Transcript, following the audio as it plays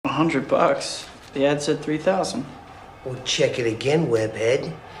$100. The ad said 3,000. Well, check it again,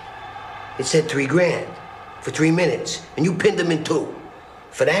 webhead. It said $3,000 for 3 minutes, and you pinned them in 2.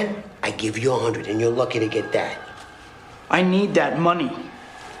 For that, I give you 100, and you're lucky to get that. I need that money.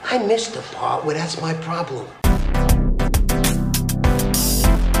 I missed the part where that's my problem.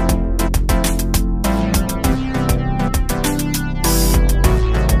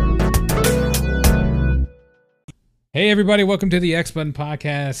 Hey everybody, welcome to the X Button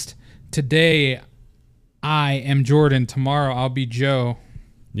Podcast. Today, I am Jordan. Tomorrow, I'll be Joe.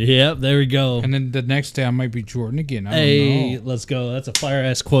 Yep, there we go. And then the next day, I might be Jordan again. I Hey, don't know. let's go. That's a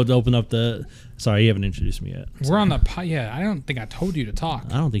fire-ass quote to open up the... Sorry, you haven't introduced me yet. We're on the... Yeah, I don't think I told you to talk.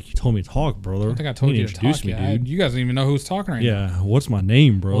 I don't think you told me to talk, brother. I don't think I told you to talk yet. You guys don't even know who's talking right now. Yeah, what's my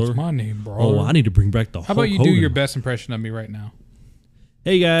name, brother? What's my name, bro? Oh, I need to bring back the How about you do your best impression of me right now?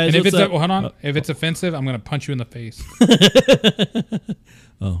 Hey, guys, and if what's it's up? hold on. If it's offensive, I'm going to punch you in the face.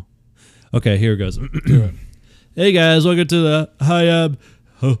 Oh. Okay, here it goes. Do it. Hey, guys, welcome to the...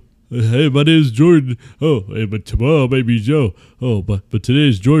 Hey, my name is Jordan. Oh, hey, but tomorrow might be Joe. Oh, but today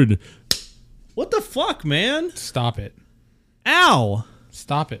is Jordan. What the fuck, man? Stop it. Ow.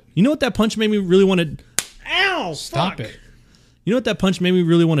 Stop it. You know what that punch made me really want to... Ow, Stop fuck. it. You know what that punch made me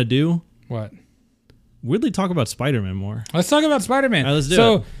really want to do? What? Weirdly talk about Spider-Man more. Let's talk about Spider-Man. All right, let's do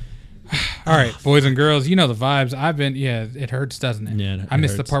it. All right, boys and girls, you know the vibes. It hurts, doesn't it? Yeah, I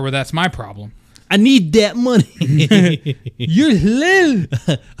missed hurts. the part where that's my problem. I need that money. You little.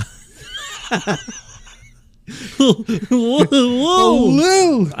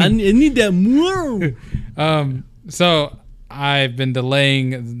 Whoa. I need that more. So I've been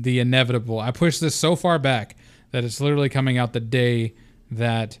delaying the inevitable. I pushed this so far back that it's literally coming out the day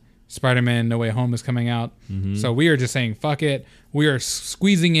that Spider-Man No Way Home is coming out. Mm-hmm. So we are just saying, fuck it. We are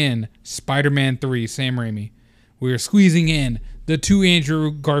squeezing in Spider-Man 3, Sam Raimi. We are squeezing in the 2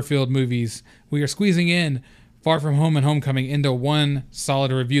 Andrew Garfield movies. We are squeezing in Far From Home and Homecoming into one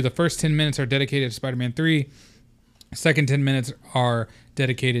solid review. The first 10 minutes are dedicated to Spider-Man 3. Second 10 minutes are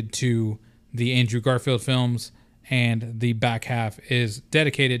dedicated to the Andrew Garfield films. And the back half is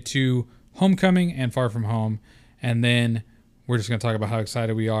dedicated to Homecoming and Far From Home. And then we're just going to talk about how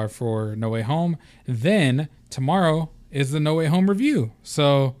excited we are for No Way Home. Then tomorrow is the No Way Home review.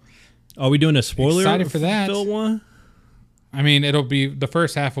 So are we doing a spoiler? Excited for that. One? I mean, it'll be the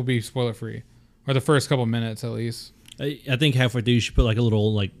first half will be spoiler free, or the first couple minutes at least. I think halfway through you should put like a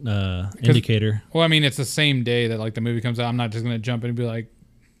little like indicator. Well, I mean, it's the same day that like the movie comes out. I'm not just going to jump in and be like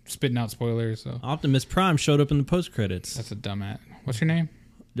spitting out spoilers. So Optimus Prime showed up in the post credits. That's a dumbass. What's your name?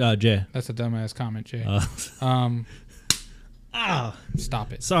 Jay. That's a dumbass comment, Jay.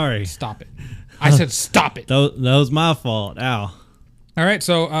 Stop it. Sorry. Stop it. I said stop it. That was my fault. Ow. All right,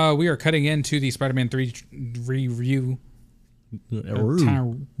 so we are cutting into the Spider-Man 3 review. Hope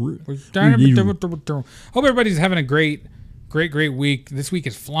everybody's having a great week. This week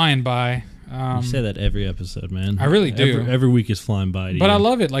is flying by. You say that every episode, man. I really do. Every week is flying by. But I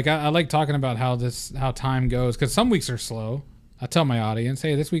love it. Like I like talking about how time goes, because some weeks are slow. I tell my audience,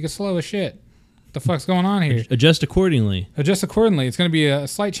 hey, this week is slow as shit. What the fuck's going on here? Adjust accordingly. Adjust accordingly. It's going to be a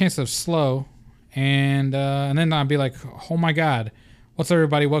slight chance of slow, and then I'll be like, oh my god, what's up,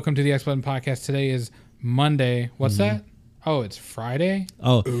 everybody? Welcome to the X Button Podcast. Today is Monday. What's that? Oh, it's Friday.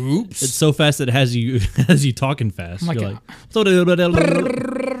 Oh, oops! It's so fast that it has you talking fast. I'm like, You're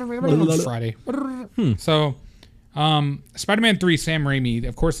Friday. So, Spider-Man 3, Sam Raimi.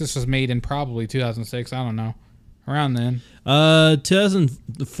 Of course, this was made in probably 2006. I don't know, around then.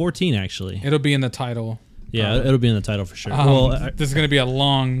 2014 actually. It'll be in the title. Yeah, it'll be in the title for sure. This is gonna be a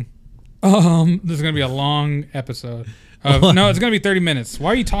long. This is gonna be a long episode. No, it's gonna be 30 minutes.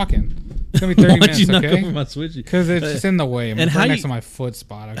 Why are you talking? It's gonna be 30 minutes. You knock okay? over my switch? Because it's just in the way. I'm and right next to my foot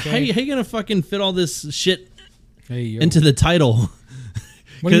spot. Okay. How you gonna fucking fit all this shit Hey, into the title?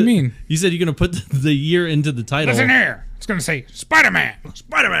 What do you mean? You said you're gonna put the year into the title. Listen here. It's gonna say Spider-Man.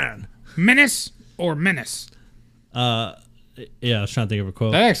 Spider-Man. Menace or Menace? Yeah, I was trying to think of a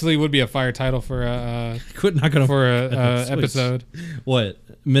quote. That actually would be a fire title for a episode. What?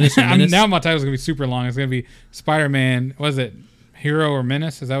 Menace or Menace? Now my title's gonna be super long. It's gonna be Spider-Man. Was it Hero or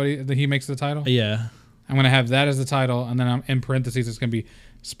Menace? Is that what he makes the title? Yeah. I'm gonna have that as the title, and then I'm in parentheses. It's gonna be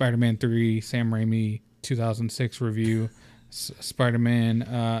Spider-Man 3, Sam Raimi 2006 review, Spider-Man,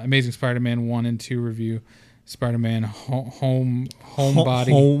 Amazing Spider-Man 1 and 2 review, Spider-Man Homebody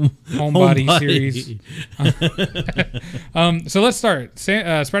series. So let's start.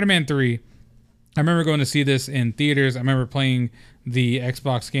 Spider-Man 3. I remember going to see this in theaters. I remember playing the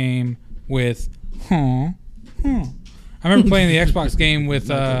Xbox game with. I remember playing the Xbox game with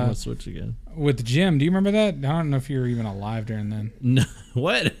Switch again. with Jim. Do you remember that? I don't know if you were even alive during then. No,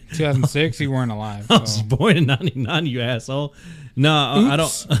 What? 2006, you weren't alive. I was So. born in 99, you asshole. No, I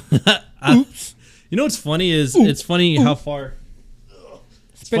don't. Oops. You know what's funny is it's funny how far.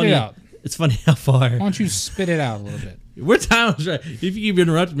 Spit it out. It's funny how far. Why don't you spit it out a little bit? We're time. If you keep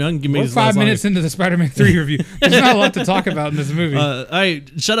interrupting me, I can give me We're this 5 last minutes into the Spider-Man 3 review. There's not a lot to talk about in this movie. All right,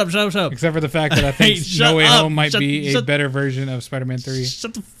 shut up. Except for the fact that I think Hey, shut No Way up. Home might be a Shut- better version of Spider-Man 3.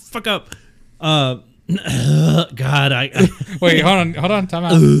 Shut the fuck up. God, Wait, hold on, time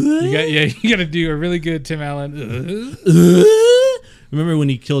out. You got to do a really good Tim Allen. Remember when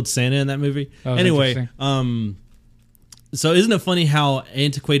he killed Santa in that movie? That was Anyway, interesting. so isn't it funny how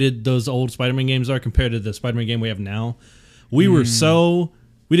antiquated those old Spider-Man games are compared to the Spider-Man game we have now? We were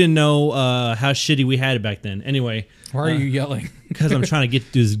we didn't know how shitty we had it back then. Anyway, Why are you yelling? because I'm trying to get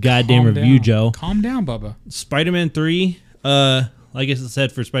through this goddamn Calm review, down. Joe. Calm down, Bubba. Spider-Man 3, I guess it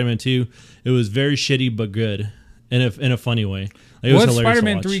said for Spider-Man 2, it was very shitty but good in a funny way. Like, it was Was hilarious to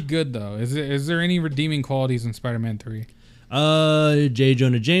Spider-Man watch. 3 good, though? Is there any redeeming qualities in Spider-Man 3? J.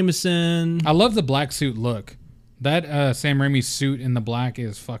 Jonah Jameson. I love the black suit look. That Sam Raimi suit in the black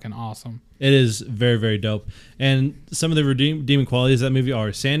is fucking awesome. It is very, very dope. And some of the redeeming qualities of that movie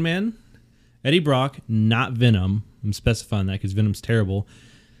are Sandman, Eddie Brock, not Venom. I'm specifying that because Venom's terrible.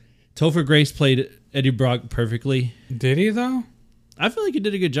 Topher Grace played Eddie Brock perfectly. Did he, though? I feel like he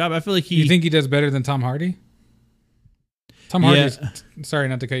did a good job. I feel like he... You think he does better than Tom Hardy? Tom Hardy's... Sorry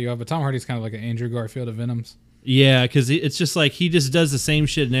not to cut you off, but Tom Hardy's kind of like an Andrew Garfield of Venoms. Yeah, because it's just like he just does the same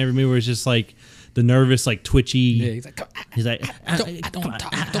shit in every movie where it's just like the nervous, like twitchy. Yeah, he's like... I don't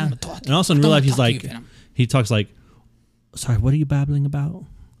talk. And also in real life, he's like... He talks like, sorry, what are you babbling about?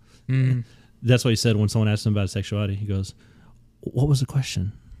 Mm. That's what he said when someone asked him about his sexuality. He goes, what was the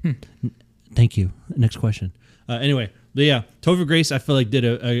question? Thank you. Next question. Anyway, but yeah, Topher Grace, I feel like did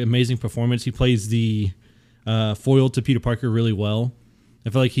an amazing performance. He plays the foil to Peter Parker really well. I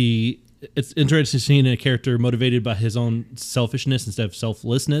feel like it's interesting seeing a character motivated by his own selfishness instead of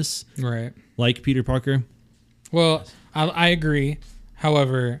selflessness, Right. like Peter Parker. Well, I agree.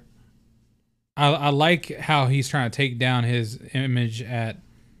 However, I like how he's trying to take down his image at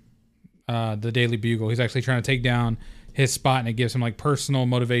the Daily Bugle. He's actually trying to take down his spot, and it gives him like personal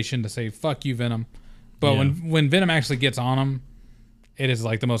motivation to say "fuck you, Venom." But Yeah. when Venom actually gets on him, it is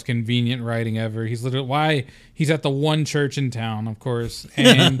like the most convenient writing ever. He's literally he's at the one church in town, of course,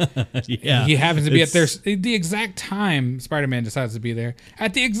 and Yeah, he happens to be at it's- the exact time Spider-Man decides to be there.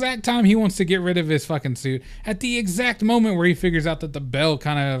 At the exact time he wants to get rid of his fucking suit. At the exact moment where he figures out that the bell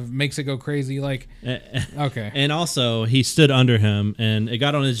kind of makes it go crazy. Like, okay, And also, he stood under him, and it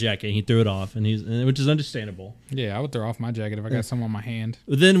got on his jacket, and he threw it off, which is understandable. yeah, I would throw off my jacket if I got some on my hand.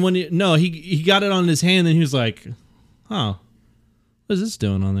 But then when he got it on his hand, and he was like, "Oh, what is this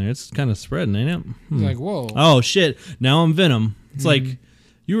doing on there? It's kind of spreading, ain't it?" He's like, whoa. Oh shit! Now I'm Venom. It's like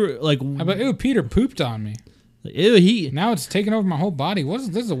you were like, How about, ew, Peter pooped on me. ew, Now it's taking over my whole body. This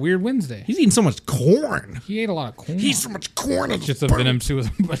is a weird Wednesday. he's eating so much corn. He ate a lot of corn. So much corn. It's just a Venom suit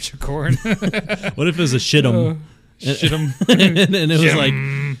with a bunch of corn. What if it was a shitum? Shit him. and it was like,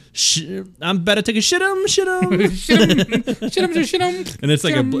 I'm about to take a shitum. Shit him. And it's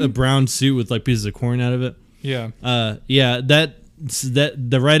like a brown suit with like pieces of corn out of it. Yeah. Yeah, that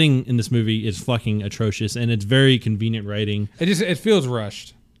the writing in this movie is fucking atrocious, and it's very convenient writing. It feels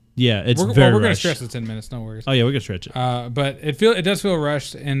rushed. Yeah, it's We're very gonna rushed. stress the 10 minutes, no worries. Oh yeah, we're gonna stretch it. But it does feel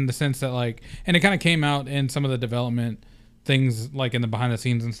rushed in the sense that like, and it kind of came out in some of the development things, like in the behind the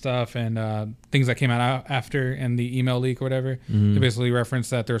scenes and stuff, and things that came out after in the email leak or whatever. They basically referenced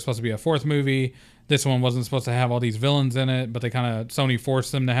that there was supposed to be a fourth movie. This one wasn't supposed to have all these villains in it, but they kind of Sony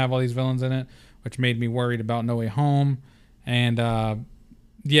forced them to have all these villains in it, which made me worried about No Way Home. And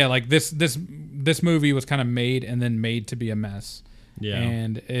yeah, like this movie was kind of made and then made to be a mess. Yeah.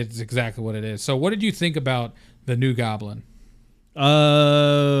 And it's exactly what it is. So what did you think about the new Goblin?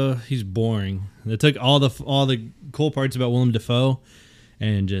 He's boring. They took all the cool parts about Willem Dafoe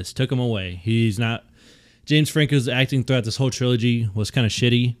and just took him away. He's not. James Franco's acting throughout this whole trilogy was kind of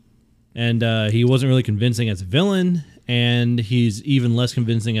shitty, and he wasn't really convincing as a villain, and he's even less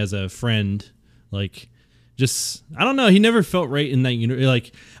convincing as a friend. Like, just I don't know. He never felt right in that universe.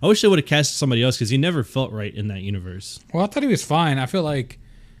 Like, I wish they would have cast somebody else because he never felt right in that universe. Well, I thought he was fine. I feel like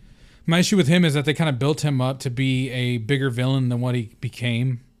my issue with him is that they kind of built him up to be a bigger villain than what he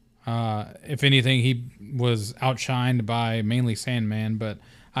became. If anything, he was outshined by mainly Sandman, but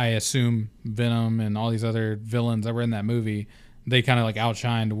I assume Venom and all these other villains that were in that movie, they kind of like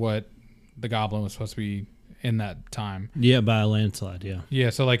outshined what the Goblin was supposed to be in that time. Yeah, by a landslide. Yeah. Yeah,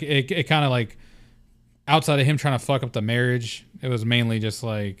 so like it kind of like outside of him trying to fuck up the marriage, it was mainly just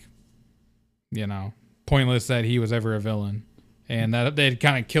like, you know, pointless that he was ever a villain and that they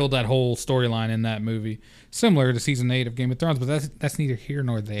kind of killed that whole storyline in that movie, similar to season 8 of Game of Thrones. But that's neither here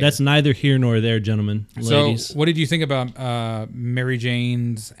nor there. That's neither here nor there, gentlemen, ladies. So, what did you think about Mary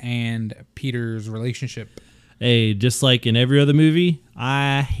Jane's and Peter's relationship? Hey, just like in every other movie,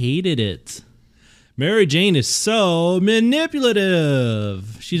 I hated it. Mary Jane is so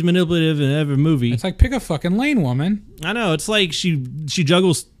manipulative. She's manipulative in every movie. It's like, pick a fucking lane, woman. I know. It's like she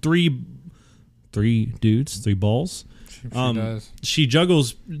juggles three dudes, three balls. She does. She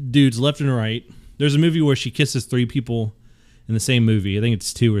juggles dudes left and right. There's a movie where she kisses 3 people in the same movie. I think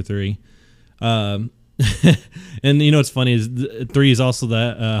it's 2 or 3. And you know what's funny is 3 is also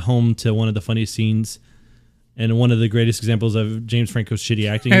the home to one of the funniest scenes and one of the greatest exampals of James Franco's shitty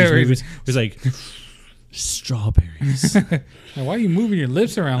acting in these movies. It's like strawberries. Now, why are you moving your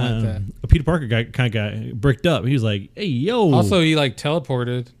lips around like that? Peter Parker got bricked up. He was like, "Hey, yo!" Also, he like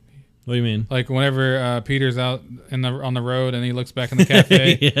teleported. What do you mean? Like whenever Peter's out on the road and he looks back in the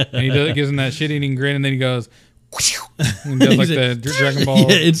cafe Yeah. and he gives him that shit-eating grin, and then he goes and does like the Dragon Ball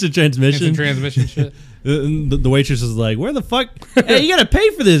instant transmission. shit. The waitress is like, "Where the fuck? Hey, you gotta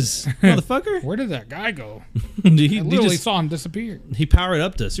pay for this, motherfucker." Where did that guy go? he I literally just saw him disappear. he powered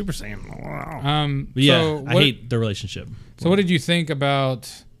up to Super Saiyan. Wow. But yeah, So I hate their relationship. So what did you think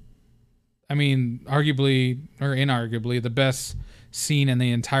about? I mean, arguably or inarguably the best scene in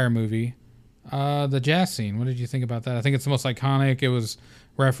the entire movie, the jazz scene. What did you think about that? I think it's the most iconic. It was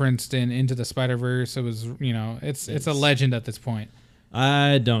referenced in Into the Spider-Verse. It was, it's a legend at this point.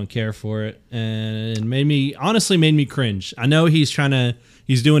 I don't care for it, and it made me cringe. I know Peter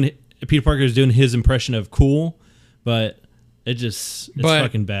Parker is doing his impression of cool, but it's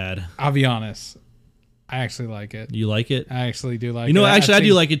fucking bad. I'll be honest, I actually like it. You like it? I actually do like it. You know, I I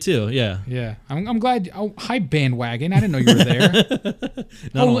do like it too. Yeah. Yeah. I'm glad. Oh, hi, bandwagon. I didn't know you were there.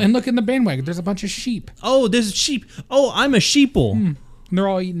 No. And look in the bandwagon. There's a bunch of sheep. Oh, there's sheep. Oh, I'm a sheeple. They're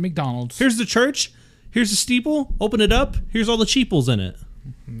all eating McDonald's. Here's the church. Here's the steeple. Open it up. Here's all the sheeples in it.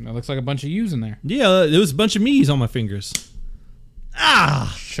 It looks like a bunch of U's in there. Yeah, there was a bunch of me's on my fingers.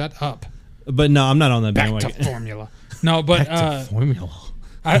 Ah! Shut up. But no, I'm not on that Back bandwagon. to formula. No, but Back to formula.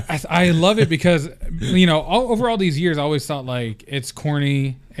 I love it because, over all these years, I always thought like it's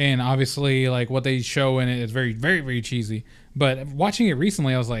corny and obviously like what they show in it is very, very, very cheesy. But watching it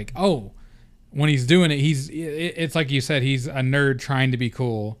recently, I was like, oh, when he's doing it, it's like you said, he's a nerd trying to be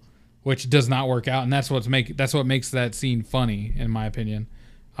cool, which does not work out, and that's what makes that scene funny, in my opinion.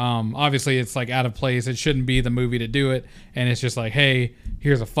 Obviously, it's like out of place. It shouldn't be the movie to do it, and it's just like, hey,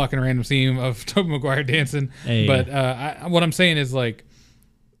 here's a fucking random scene of Tobey Maguire dancing. Hey. But what I'm saying is like,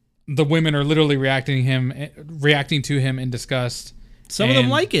 the women are literally reacting to him in disgust. Some of them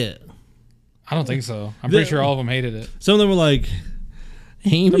like it. I don't think so. I'm pretty sure all of them hated it. Some of them were like,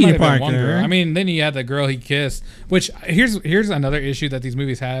 "Hey, There might Peter have been one Parker." girl. I mean, then you had the girl he kissed. Which here's another issue that these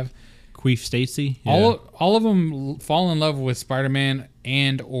movies have. Queef Stacy. All of them fall in love with Spider-Man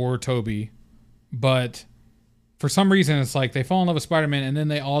and or Toby, but for some reason it's like they fall in love with Spider-Man and then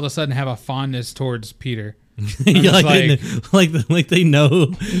they all of a sudden have a fondness towards Peter. Yeah, like they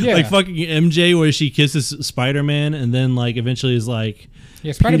know, Yeah. like fucking MJ where she kisses Spider-Man and then like eventually is like,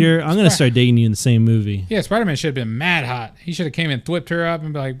 Yeah, Peter, I'm gonna start dating you in the same movie. Yeah, Spider-Man should have been mad hot. He should have came and whipped her up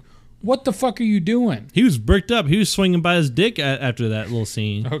and be like, "What the fuck are you doing?" He was bricked up. He was swinging by his dick after that little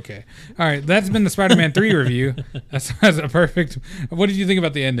scene. Okay, all right. That's been the Spider-Man 3 review. That's a perfect. What did you think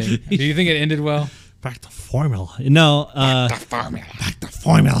about the ending? Do you think it ended well? Back to formula. No. The formula. Back to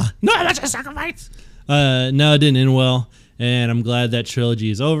formula. No, that's a sacrifice. No, it didn't end well, and I'm glad that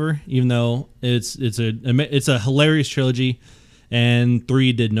trilogy is over. Even though it's a hilarious trilogy, and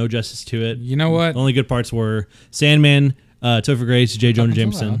 3 did no justice to it. You know what? The only good parts were Sandman, Topher Grace, J. Jonah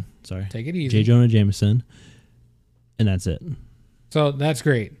Jameson. Sorry, Take it easy. J. Jonah Jameson, and that's it. So that's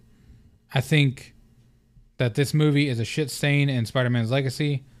great. I think that this movie is a shit stain in Spider-Man's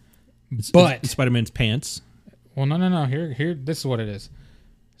legacy. But it's Spider-Man's pants. Well, no. Here. This is what it is.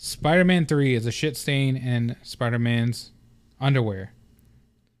 Spider-Man 3 is a shit stain in Spider-Man's underwear.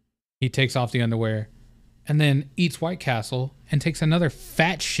 He takes off the underwear and then eats White Castle and takes another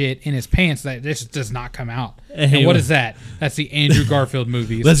fat shit in his pants that just does not come out. Hey, and what is that? That's the Andrew Garfield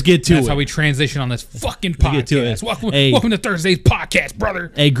movies. Let's get to That's it. how we transition on this fucking Let's get to podcast. it. Welcome to Thursday's podcast,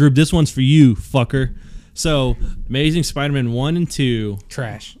 brother. Hey, group, this one's for you, fucker. So, Amazing Spider-Man 1 and 2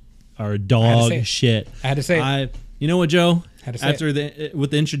 Trash. are dog it. shit. I had to say it. You know what, Joe? Had to say After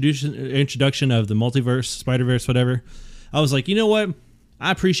with the introduction of the multiverse, Spider-Verse, whatever, I was like, you know what? I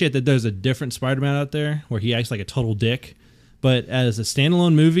appreciate that there's a different Spider-Man out there where he acts like a total dick. But as a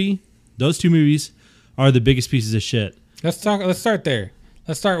standalone movie, those 2 movies are the biggest pieces of shit. Let's start there.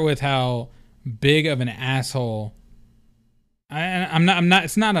 Let's start with how big of an asshole I'm not.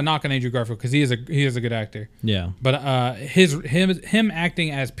 It's not a knock on Andrew Garfield because he is a good actor. Yeah. But him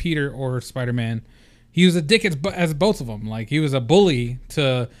acting as Peter or Spider-Man, he was a dick as both of them. Like, he was a bully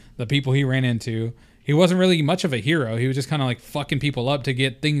to the people he ran into. He wasn't really much of a hero. He was just kind of like fucking people up to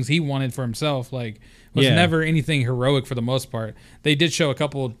get things he wanted for himself. Like, it was never anything heroic for the most part. They did show a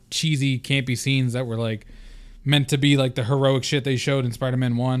couple cheesy, campy scenes that were like meant to be like the heroic shit they showed in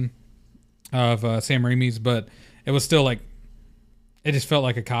Spider-Man 1 of Sam Raimi's, but it was still like, it just felt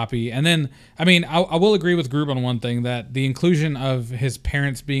like a copy. And then, I mean, I will agree with Groob on one thing, that the inclusion of his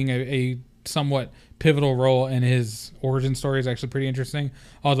parents being a somewhat pivotal role in his origin story is actually pretty interesting.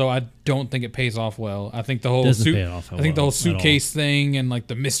 Although I don't think it pays off well. I think the whole suitcase thing and like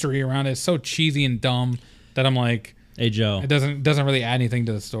the mystery around it is so cheesy and dumb that I'm like, hey Joe, it doesn't really add anything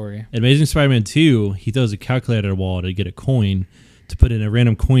to the story. In Amazing Spider-Man 2, he throws a calculator at a wall to get a coin to put in a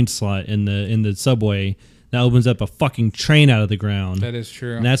random coin slot in the subway. That opens up a fucking train out of the ground. That is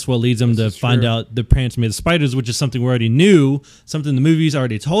true. And that's what leads them to find out the parents made the spiders, which is something we already knew, something the movies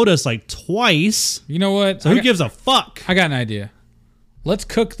already told us like twice. You know what? So who gives a fuck? I got an idea. Let's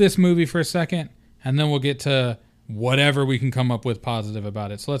cook this movie for a second, and then we'll get to whatever we can come up with positive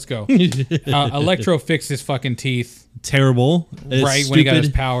about it. So let's go. Electro fixed his fucking teeth. Terrible. It's right, stupid. when he got his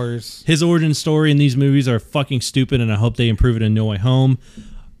powers. His origin story in these movies are fucking stupid, and I hope they improve it in No Way Home.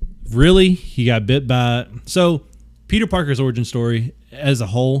 Really, he got bit by. So Peter Parker's origin story as a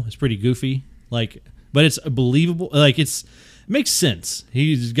whole is pretty goofy, like, but it's believable. Like, it makes sense.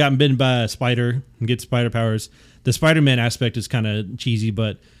 He's gotten bitten by a spider and gets spider powers. The Spider-Man aspect is kind of cheesy,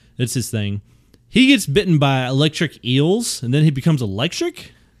 but it's his thing. He gets bitten by electric eels, and then he becomes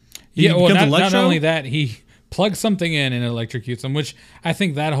electric. Yeah, well, not only that, he plugs something in and electrocutes him, which I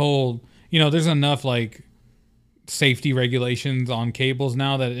think that whole, there's enough like safety regulations on cables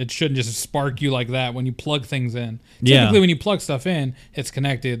now that it shouldn't just spark you like that when you plug things in. Typically when you plug stuff in, it's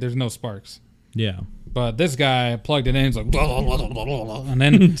connected, there's no sparks. Yeah. But this guy plugged it in, he's like blah, blah, blah, blah, blah, and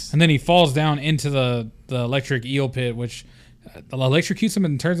then he falls down into the electric eel pit, which electrocutes him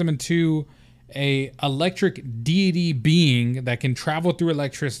and turns him into a electric deity being that can travel through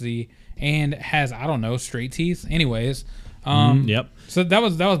electricity and has, I don't know, straight teeth. Anyways, yep. So that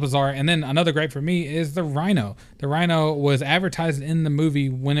was bizarre. And then another gripe for me is the Rhino. The Rhino was advertised in the movie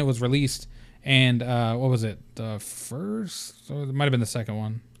when it was released, and what was it? The first? Or it might have been the second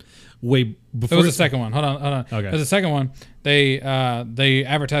one. Wait, before it was the second one. Hold on. Okay. It was the second one. They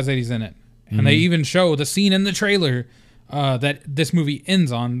advertised that he's in it, and they even show the scene in the trailer that this movie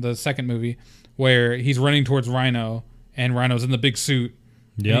ends on, the second movie, where he's running towards Rhino, and Rhino's in the big suit.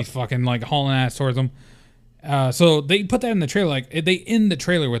 Yeah. He's fucking like hauling ass towards him. So they put that in the trailer. Like, they end the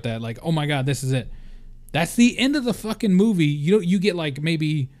trailer with that. Like, oh my god, this is it. That's the end of the fucking movie. You get like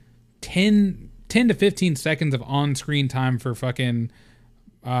maybe 10 to 15 seconds of on-screen time for fucking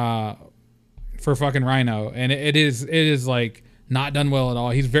Rhino, and it is like not done well at all.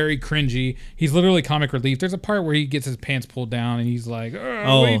 He's very cringy. He's literally comic relief. There's a part where he gets his pants pulled down and he's like, what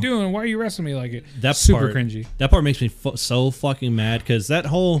are you doing? Why are you wrestling me like it? That's super cringy. That part makes me so fucking mad, because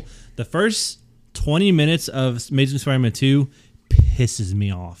the first 20 minutes of Amazing Spider-Man 2 pisses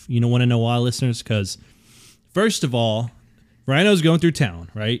me off. You want to know why, listeners? Because first of all, Rhino's going through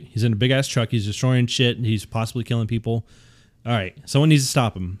town, right? He's in a big ass truck. He's destroying shit. He's possibly killing people. All right, someone needs to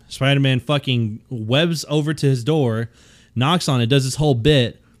stop him. Spider-Man fucking webs over to his door, knocks on it, does this whole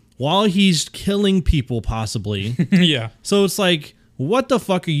bit while he's killing people, possibly. Yeah. So it's like, what the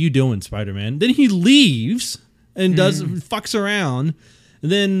fuck are you doing, Spider-Man? Then he leaves and fucks around,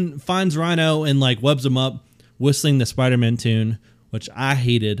 and then finds Rhino and like webs him up, whistling the Spider-Man tune, which I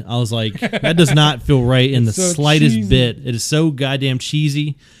hated. I was like, that does not feel right in the slightest bit. It is so goddamn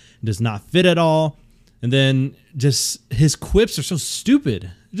cheesy. It does not fit at all. And then just his quips are so stupid.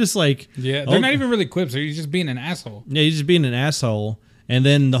 Just like, yeah, they're not even really quips. He's just being an asshole. Yeah, he's just being an asshole. And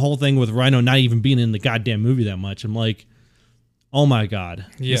then the whole thing with Rhino not even being in the goddamn movie that much. I'm like, oh my god,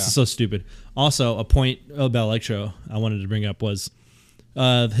 this is so stupid. Also, a point about Electro I wanted to bring up was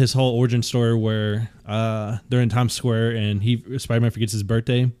his whole origin story where they're in Times Square and Spider-Man forgets his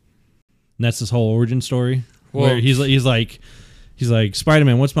birthday, and that's his whole origin story. Whoa. Where he's like,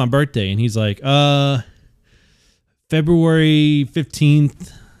 Spider-Man, what's my birthday? And he's like, February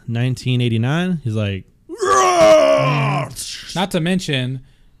 15th, 1989. He's like, not to mention,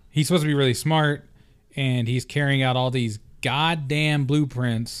 he's supposed to be really smart, and he's carrying out all these goddamn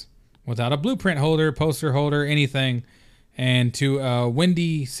blueprints without a blueprint holder, poster holder, anything, and to a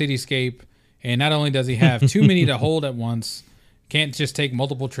windy cityscape. And not only does he have too many to hold at once, can't just take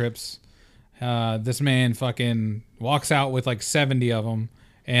multiple trips. This man fucking walks out with like 70 of them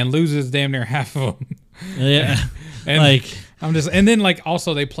and loses damn near half of them. Yeah. and And then like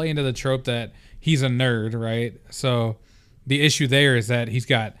also they play into the trope that he's a nerd, right? So the issue there is that he's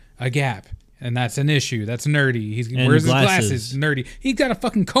got a gap, and that's an issue. That's nerdy. He wears his glasses, nerdy. He's got a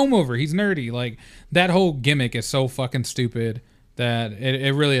fucking comb over. He's nerdy. Like that whole gimmick is so fucking stupid that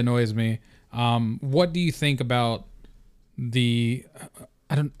it really annoys me. What do you think about the?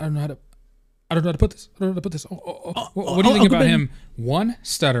 I don't know how to put this. What do you think about him? One,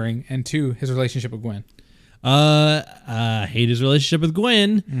 stuttering, and two, his relationship with Gwen. I hate his relationship with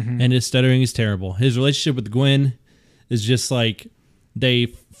Gwen, and his stuttering is terrible. His relationship with Gwen is just like they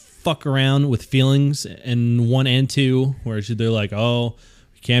fuck around with feelings in 1 and 2, where they're like, "Oh,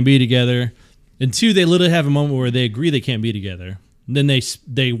 we can't be together," and 2, they literally have a moment where they agree they can't be together. And then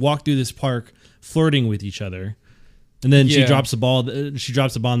they walk through this park flirting with each other, and then she drops the ball. She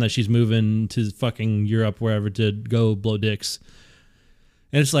drops the bomb that she's moving to fucking Europe, wherever, to go blow dicks.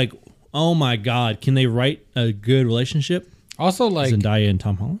 And it's like, oh my god, can they write a good relationship? Also, like Zendaya and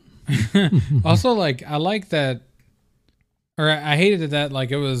Tom Holland. Also, like I like that, or I hated that.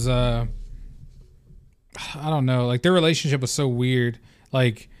 Like it was, I don't know. Like their relationship was so weird.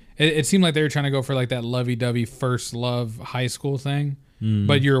 Like it seemed like they were trying to go for like that lovey-dovey first love high school thing.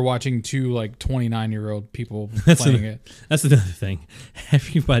 But you're watching two like 29-year-old people playing it. That's another thing.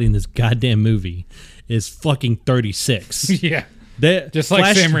 Everybody in this goddamn movie is fucking 36. Yeah. Just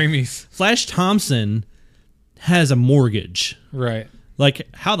like Sam Raimi's. Flash Thompson has a mortgage. Right. Like,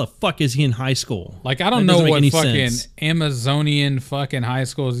 how the fuck is he in high school? Like, I don't know what fucking Amazonian fucking high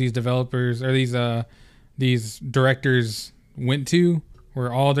schools these developers or these directors went to,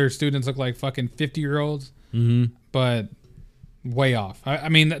 where all their students look like fucking 50-year-olds. But way off. I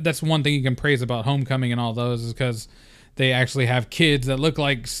mean, that's one thing you can praise about Homecoming and all those, is because they actually have kids that look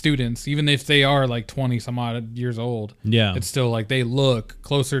like students, even if they are like 20 some odd years old. Yeah. It's still like they look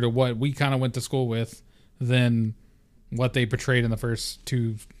closer to what we kind of went to school with than what they portrayed in the first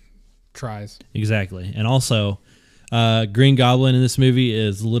 2 tries. Exactly. And also, Green Goblin in this movie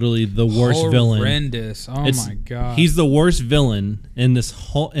is literally the worst villain. Horrendous. Oh my god. He's the worst villain in this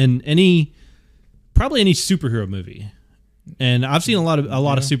whole, probably any superhero movie. And I've seen a lot of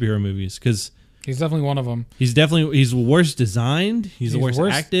superhero movies, because he's definitely one of them. He's worst designed. He's the worst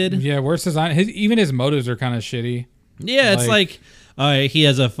acted. Yeah, worst designed. Even his motives are kind of shitty. Yeah, it's like he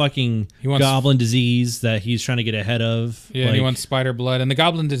has a fucking goblin disease that he's trying to get ahead of. Yeah, and he wants spider blood, and the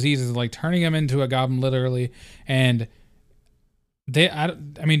goblin disease is like turning him into a goblin literally. And I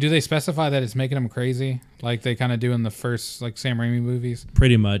mean, do they specify that it's making him crazy, like they kind of do in the first like Sam Raimi movies?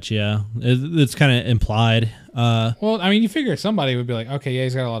 Pretty much, yeah. It's kind of implied. Well, I mean, you figure somebody would be like, okay, yeah,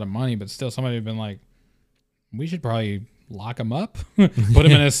 he's got a lot of money, but still, somebody would have been like, we should probably lock him up, put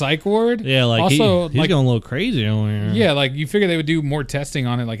him in a psych ward. Yeah, like also he's going a little crazy over here. Yeah, like you figure they would do more testing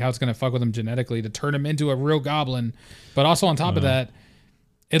on it, like how it's gonna fuck with him genetically to turn him into a real goblin. But also on top of that,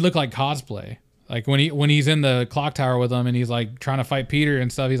 it looked like cosplay. Like when he's in the clock tower with him and he's like trying to fight Peter and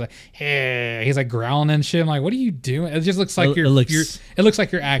stuff, he's like, hey, he's like growling and shit. I'm like, what are you doing? It just looks like it looks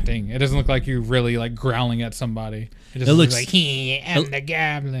like you're acting. It doesn't look like you're really like growling at somebody. It just looks like, hey, I'm the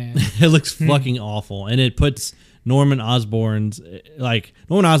goblin. It looks fucking awful, and it puts Norman Osborn's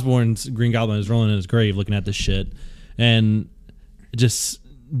Green Goblin is rolling in his grave looking at this shit, and just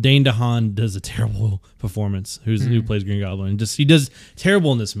Dane DeHaan does a terrible performance. Who plays Green Goblin? He does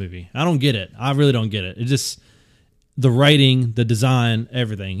terrible in this movie. I don't get it. I really don't get it. It just, the writing, the design,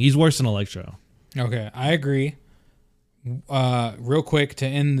 everything. He's worse than Electro. Okay, I agree. Real quick to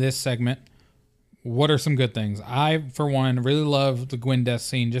end this segment, what are some good things? I, for one, really love the Gwen death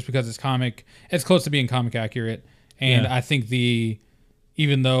scene just because it's close to being comic accurate, and I think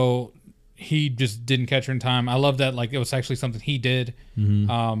even though he just didn't catch her in time, I love that like it was actually something he did.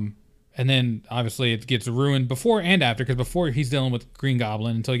 And then obviously it gets ruined before and after, because before he's dealing with Green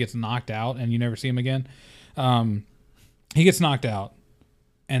Goblin until he gets knocked out and you never see him again. He gets knocked out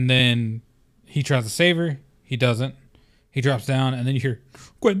and then he tries to save her. He doesn't. He drops down and then you hear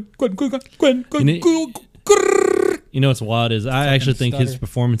Gwen. You know what's wild is I actually think his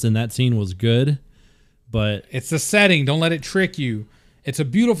performance in that scene was good, but it's the setting. Don't let it trick you. It's a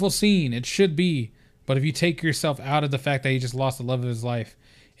beautiful scene. It should be. But if you take yourself out of the fact that he just lost the love of his life,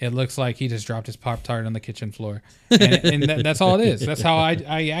 it looks like he just dropped his Pop-Tart on the kitchen floor. And that's all it is. That's how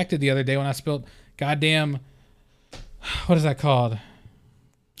I acted the other day when I spilled goddamn, what is that called?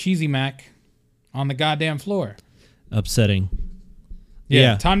 Cheesy Mac on the goddamn floor. Upsetting.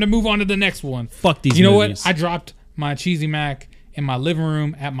 Yeah. Time to move on to the next one. Fuck these You know movies. what? I dropped my Cheesy Mac in my living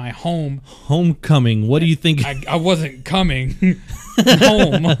room at my home. Homecoming. What do you think? I wasn't coming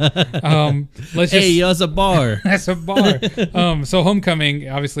home. Let's just, Hey, that's a bar. that's a bar. So Homecoming,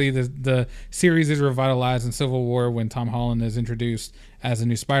 obviously the series is revitalized in Civil War when Tom Holland is introduced as a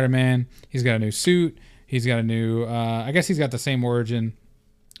new Spider-Man. He's got a new suit. He's got a new, I guess he's got the same origin,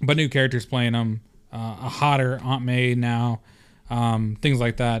 but new characters playing him. A hotter Aunt May now, things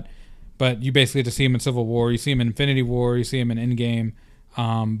like that. But you basically just see him in Civil War. You see him in Infinity War. You see him in Endgame.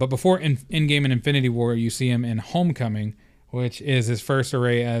 But before Endgame and Infinity War, you see him in Homecoming, which is his first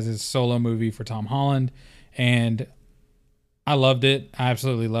array as his solo movie for Tom Holland. And I loved it. I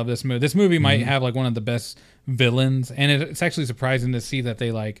absolutely love this movie. This movie might have like one of the best villains. And it's actually surprising to see that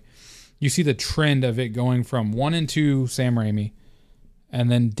they like, you see the trend of it going from 1 and 2 Sam Raimi and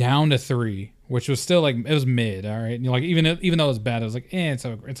then down to 3, which was still like, it was mid. All right. And you're like, even though it was bad, it was like, it's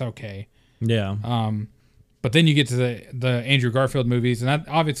okay. Yeah. But then you get to the Andrew Garfield movies, and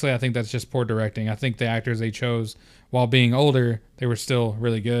obviously I think that's just poor directing. I think the actors they chose, while being older, they were still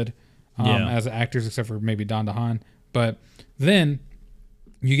really good as actors, except for maybe Don DeHaan. But then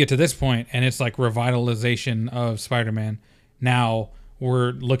you get to this point, and it's like revitalization of Spider-Man. Now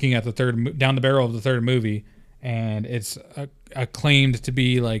we're looking at down the barrel of the third movie, and it's acclaimed to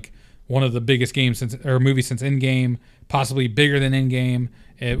be like one of the biggest movies since Endgame, possibly bigger than Endgame.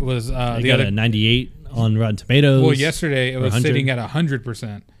 It was a 98 on Rotten Tomatoes. Well, yesterday it was 100? sitting at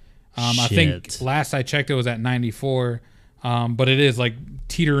 100%. I think last I checked it was at 94. But it is like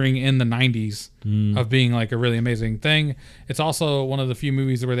teetering in the 90s of being like a really amazing thing. It's also one of the few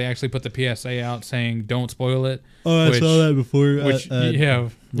movies where they actually put the PSA out saying don't spoil it. Oh, I saw that before.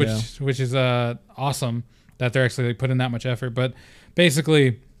 Which is awesome that they're actually like, putting that much effort. But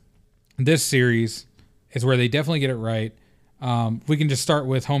basically, this series is where they definitely get it right. We can just start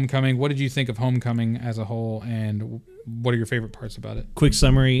with Homecoming. What did you think of Homecoming as a whole, and what are your favorite parts about it? Quick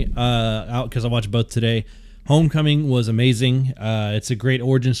summary, because I watched both today. Homecoming was amazing. It's a great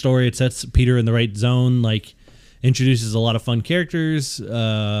origin story. It sets Peter in the right zone, like introduces a lot of fun characters.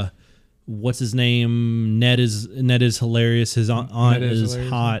 What's his name? Ned is hilarious. His aunt is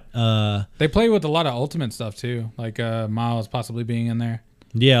hot. They play with a lot of Ultimate stuff too, like Miles possibly being in there.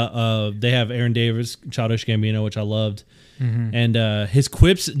 Yeah, they have Aaron Davis, Childish Gambino, which I loved. And his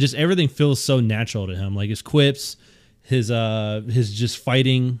quips, just everything feels so natural to him. Like his quips, his just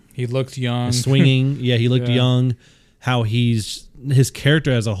fighting. He looked young. His swinging. Yeah, he looked young. How his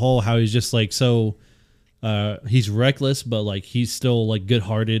character as a whole, how he's just like so, he's reckless, but like he's still like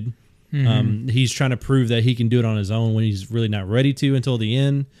good-hearted. He's trying to prove that he can do it on his own when he's really not ready to until the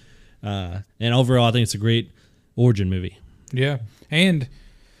end. And overall, I think it's a great origin movie. Yeah. And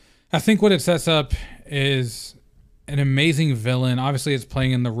I think what it sets up is an amazing villain. Obviously, it's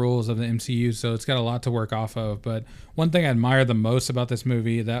playing in the rules of the MCU, so it's got a lot to work off of. But one thing I admire the most about this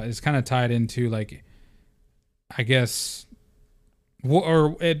movie that is kind of tied into, like, I guess,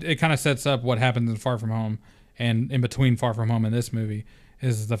 or it kind of sets up what happens in Far From Home and in between Far From Home and this movie,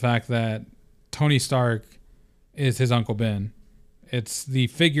 is the fact that Tony Stark is his Uncle Ben. It's the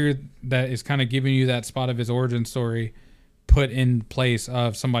figure that is kind of giving you that spot of his origin story put in place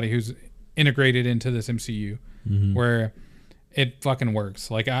of somebody who's integrated into this MCU, where it fucking works.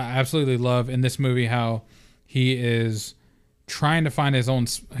 Like, I absolutely love in this movie how he is trying to find his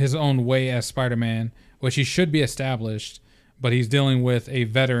own way as Spider-Man, which he should be established, but he's dealing with a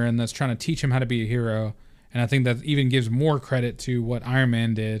veteran that's trying to teach him how to be a hero. And I think that even gives more credit to what Iron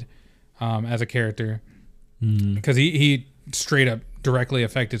Man did as a character, because he straight up directly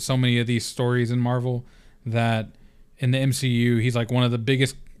affected so many of these stories in Marvel that in the MCU, he's like one of the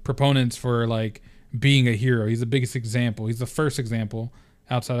biggest proponents for like being a hero. He's the biggest example. He's the first example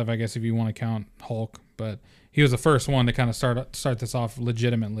outside of, I guess, if you want to count Hulk, but he was the first one to kind of start this off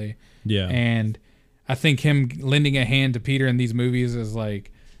legitimately. Yeah. And I think him lending a hand to Peter in these movies is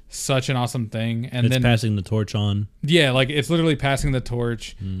like such an awesome thing. And it's then passing the torch on. Yeah, like it's literally passing the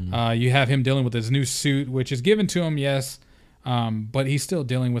torch. You have him dealing with his new suit, which is given to him, yes, but he's still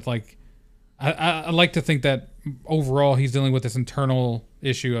dealing with like, I like to think that overall he's dealing with this internal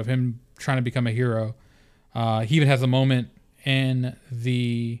issue of him trying to become a hero. He even has a moment in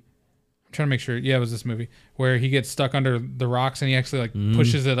I'm trying to make sure, it was this movie, where he gets stuck under the rocks and he actually like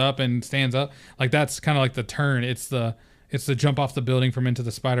pushes it up and stands up. Like that's kind of like the turn. It's the jump off the building from Into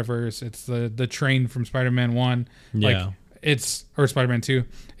the Spider-Verse. It's the train from Spider-Man 1. Like or Spider-Man 2.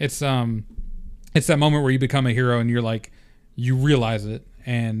 It's that moment where you become a hero and you're like, you realize it.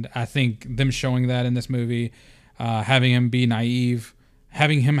 And I think them showing that in this movie, having him be naive,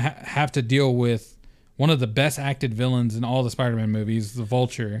 having him have to deal with one of the best acted villains in all the Spider-Man movies, the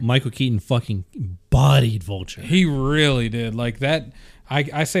Vulture. Michael Keaton fucking bodied Vulture. He really did. Like that,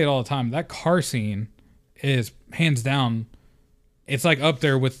 I say it all the time. That car scene is hands down, it's like up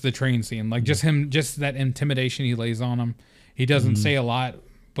there with the train scene. Like just that intimidation he lays on him. He doesn't say a lot,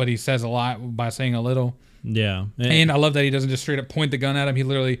 but he says a lot by saying a little. Yeah. And I love that he doesn't just straight up point the gun at him. He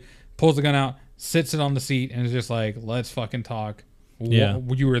literally pulls the gun out, sits it on the seat, and is just like, let's fucking talk. Yeah.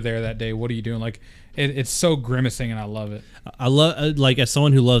 You were there that day. What are you doing? Like, it's so grimacing, and I love it. I love, like, as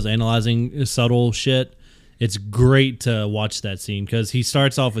someone who loves analyzing subtle shit, it's great to watch that scene because he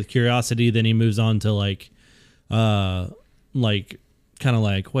starts off with curiosity, then he moves on to like kind of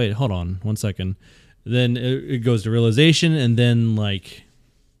like, wait, hold on 1 second. Then it goes to realization, and then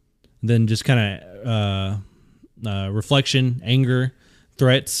just kind of reflection, anger,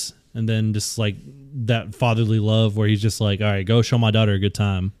 threats, and then just like that fatherly love where he's just like, all right, go show my daughter a good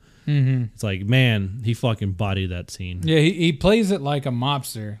time. Mm-hmm. It's like, man, he fucking bodied that scene. Yeah, he plays it like a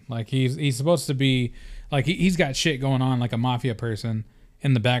mobster. Like he's supposed to be like he's got shit going on like a mafia person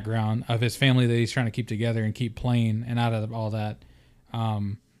in the background of his family that he's trying to keep together and keep playing and out of all that.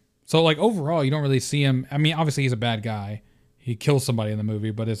 So like overall, you don't really see him. I mean, obviously he's a bad guy. He kills somebody in the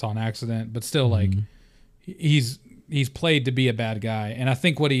movie, but it's on accident. But still, like he's played to be a bad guy. And I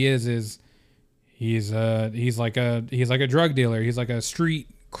think what he is he's like a drug dealer. He's like a street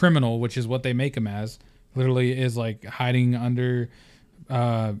criminal, which is what they make him as. Literally is like hiding under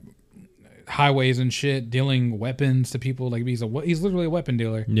highways and shit, dealing weapons to people. Like he's literally a weapon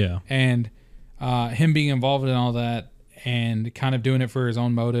dealer. Yeah. And him being involved in all that and kind of doing it for his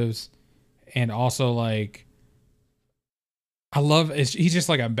own motives, and also like he's just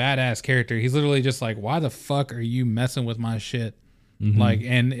like a badass character. He's literally just like, why the fuck are you messing with my shit? Like,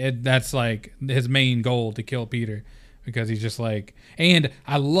 and that's like his main goal, to kill Peter, because he's just like, and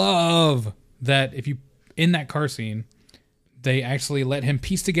I love that in that car scene, they actually let him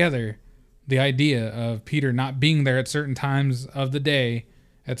piece together the idea of Peter not being there at certain times of the day,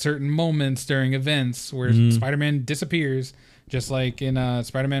 at certain moments during events where Spider-Man disappears, just like in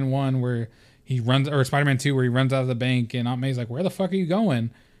Spider-Man 1 where he runs, or Spider-Man 2 where he runs out of the bank and Aunt May's like, where the fuck are you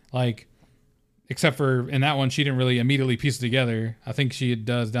going? Like, except for in that one, she didn't really immediately piece it together. I think she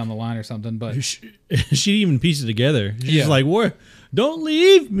does down the line or something, but she even pieced it together. She's like, "What? Don't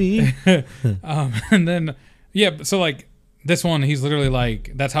leave me." And then, so like this one, he's literally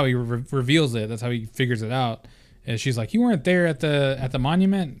like, that's how he reveals it. That's how he figures it out. And she's like, you weren't there at the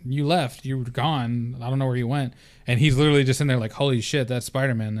monument. You left. You were gone. I don't know where you went. And he's literally just in there like, holy shit, that's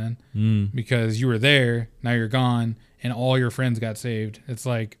Spider-Man then. Because you were there, now you're gone, and all your friends got saved. It's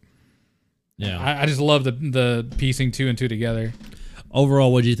like, yeah, I just love the piecing two and two together.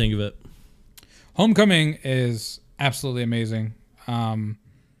 Overall, what did you think of it? Homecoming is absolutely amazing.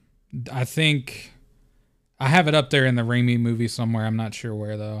 I think I have it up there in the Raimi movie somewhere. I'm not sure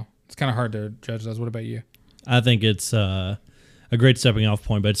where though. It's kind of hard to judge those. What about you? I think it's a great stepping off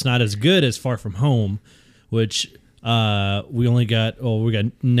point, but it's not as good as Far From Home, which we only got. Oh, we got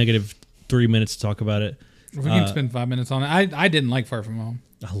negative 3 minutes to talk about it. We can spend 5 minutes on it. I didn't like Far From Home.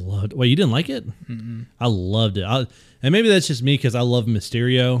 I loved. Wait, you didn't like it? Mm-mm. I loved it. And maybe that's just me because I love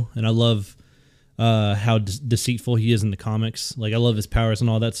Mysterio and I love how deceitful he is in the comics. Like I love his powers and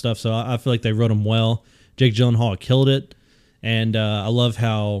all that stuff. So I feel like they wrote him well. Jake Gyllenhaal killed it, and I love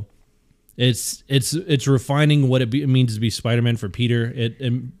how it's refining what it means to be Spider-Man for Peter.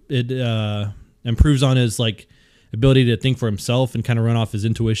 It improves on his like ability to think for himself and kind of run off his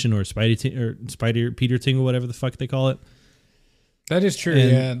intuition or Spider Peter ting or whatever the fuck they call it. That is true.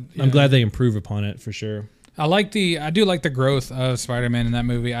 And yeah, I'm glad they improve upon it for sure. I do like the growth of Spider-Man in that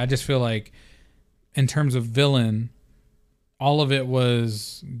movie. I just feel like in terms of villain, all of it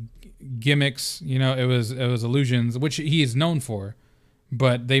was gimmicks. You know, it was illusions, which he is known for,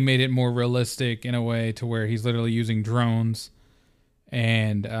 but they made it more realistic in a way to where he's literally using drones,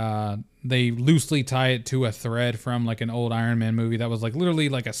 and they loosely tie it to a thread from like an old Iron Man movie that was like literally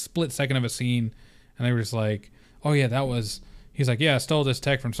like a split second of a scene, and they were just like, oh yeah, that was. He's like, yeah, I stole this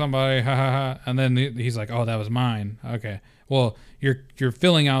tech from somebody, ha ha ha. And then he's like, oh, that was mine. Okay. Well, you're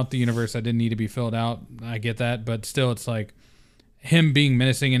filling out the universe that didn't need to be filled out. I get that, but still, it's like him being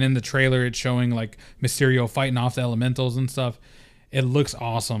menacing, and in the trailer, it's showing like Mysterio fighting off the elementals and stuff. It looks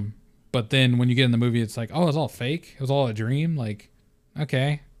awesome, but then when you get in the movie, it's like, oh, it's all fake. It was all a dream. Like,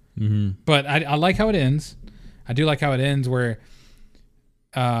 okay. Mm-hmm. But I like how it ends. I do like how it ends, where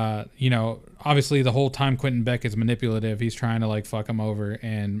obviously the whole time Quentin Beck is manipulative. He's trying to like fuck him over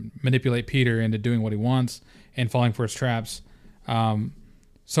and manipulate Peter into doing what he wants and falling for his traps.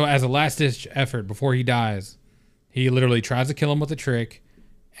 So as a last ditch effort before he dies, he literally tries to kill him with a trick,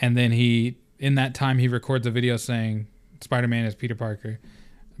 and then he in that time he records a video saying Spider-Man is Peter Parker,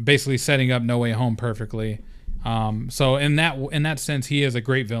 basically setting up No Way Home perfectly. So in that sense, he is a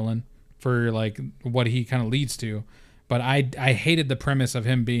great villain for like what he kind of leads to. But I hated the premise of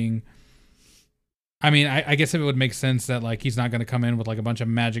him being. I mean, I guess it would make sense that like he's not going to come in with like a bunch of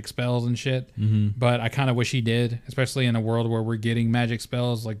magic spells and shit. Mm-hmm. But I kind of wish he did, especially in a world where we're getting magic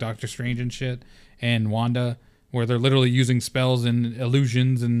spells like Doctor Strange and shit and Wanda, where they're literally using spells and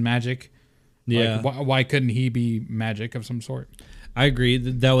illusions and magic. Yeah. Like, why couldn't he be magic of some sort? I agree.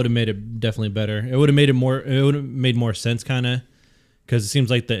 That would have made it definitely better. It would have made it more. It would have made more sense, kind of, because it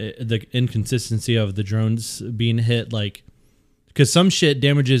seems like the inconsistency of the drones being hit, like, because some shit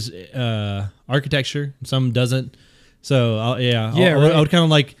damages architecture, some doesn't. So I would kind of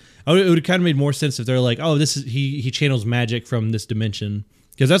like. It would have kind of made more sense if they're like, oh, this is he channels magic from this dimension,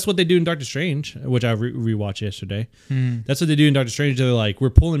 because that's what they do in Doctor Strange, which I rewatched yesterday. That's what they do in Doctor Strange. They're like, we're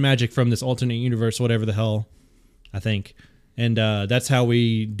pulling magic from this alternate universe, whatever the hell, I think. And that's how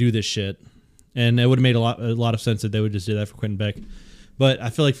we do this shit. And it would have made a lot of sense that they would just do that for Quentin Beck. But I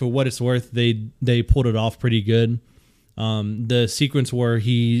feel like for what it's worth, they pulled it off pretty good. The sequence where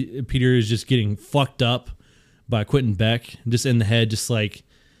Peter is just getting fucked up by Quentin Beck, just in the head, just like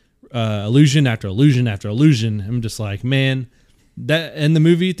illusion after illusion after illusion. I'm just like, man, that in the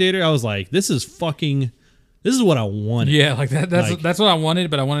movie theater, I was like, this is what I wanted. Yeah, like that's what I wanted,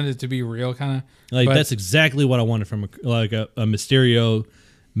 but I wanted it to be real, kind of. Like that's exactly what I wanted from a Mysterio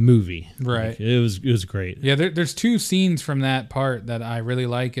movie. Right. Like, it was great. Yeah, there's two scenes from that part that I really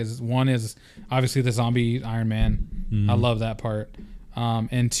like. One is obviously the zombie Iron Man. I love that part.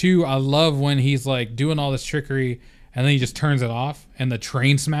 And two, I love when he's like doing all this trickery and then he just turns it off and the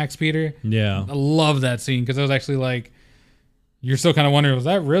train smacks Peter. Yeah. I love that scene because it was actually like, you're still kind of wondering, was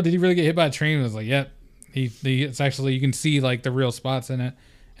that real? Did he really get hit by a train? It was like, yep. It's actually, you can see like the real spots in it.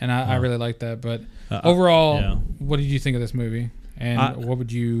 And I really like that. But overall, what did you think of this movie? And what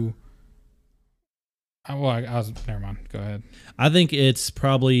would you... I was... Never mind. Go ahead. I think it's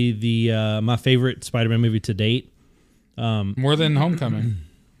probably my favorite Spider-Man movie to date. More than Homecoming.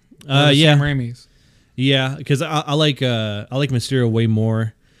 Yeah. Sam Raimi's. Yeah, because I like Mysterio way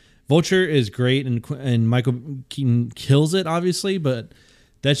more. Vulture is great, and Michael Keaton kills it, obviously, but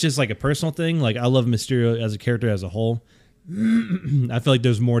that's just like a personal thing. Like, I love Mysterio as a character as a whole. I feel like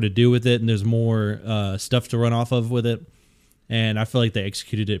there's more to do with it, and there's more stuff to run off of with it. And I feel like they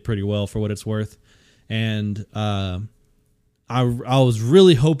executed it pretty well for what it's worth. And I was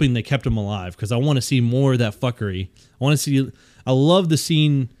really hoping they kept him alive because I want to see more of that fuckery. I love the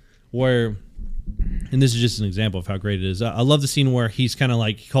scene where, and this is just an example of how great it is. I love the scene where he's kind of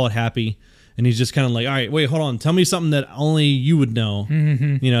like, call it happy, and he's just kind of like, all right, wait, hold on, tell me something that only you would know.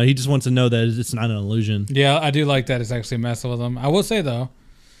 Mm-hmm. You know, he just wants to know that it's not an illusion. Yeah, I do like that it's actually messing with him. I will say though,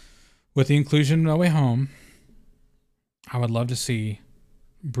 with the inclusion of No Way Home, I would love to see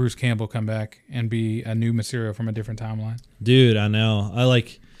Bruce Campbell come back and be a new Mysterio from a different timeline. Dude, I know.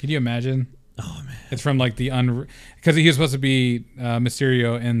 Can you imagine? Oh man, it's from like because he was supposed to be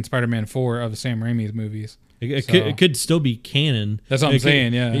Mysterio in Spider-Man 4 of Sam Raimi's movies. It could still be canon. That's what I'm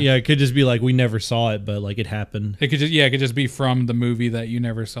saying. Yeah, yeah. It could just be like we never saw it, but like it happened. It could just be from the movie that you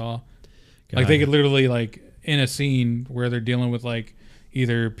never saw. God. Like they could literally like in a scene where they're dealing with like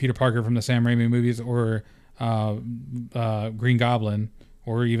either Peter Parker from the Sam Raimi movies or Green Goblin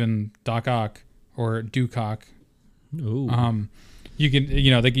or even Doc Ock or Duke-Ock. Ooh. You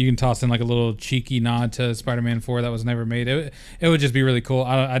can toss in like a little cheeky nod to Spider-Man 4 that was never made. It would just be really cool.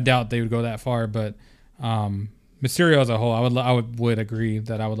 I doubt they would go that far, but Mysterio as a whole, I would agree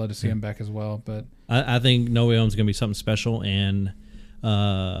that I would love to see him back as well. But I think No Way Home is gonna be something special, and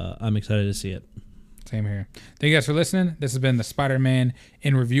I'm excited to see it. Same here. Thank you guys for listening. This has been the Spider-Man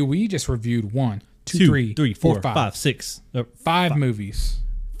in review. We just reviewed 1, 2, 3, 4, 5, 6, 5 movies.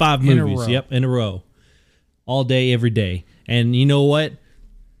 5 movies. Yep, in a row, all day, every day. And you know what?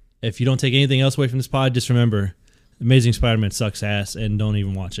 If you don't take anything else away from this pod, just remember, Amazing Spider-Man sucks ass, and don't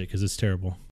even watch it because it's terrible.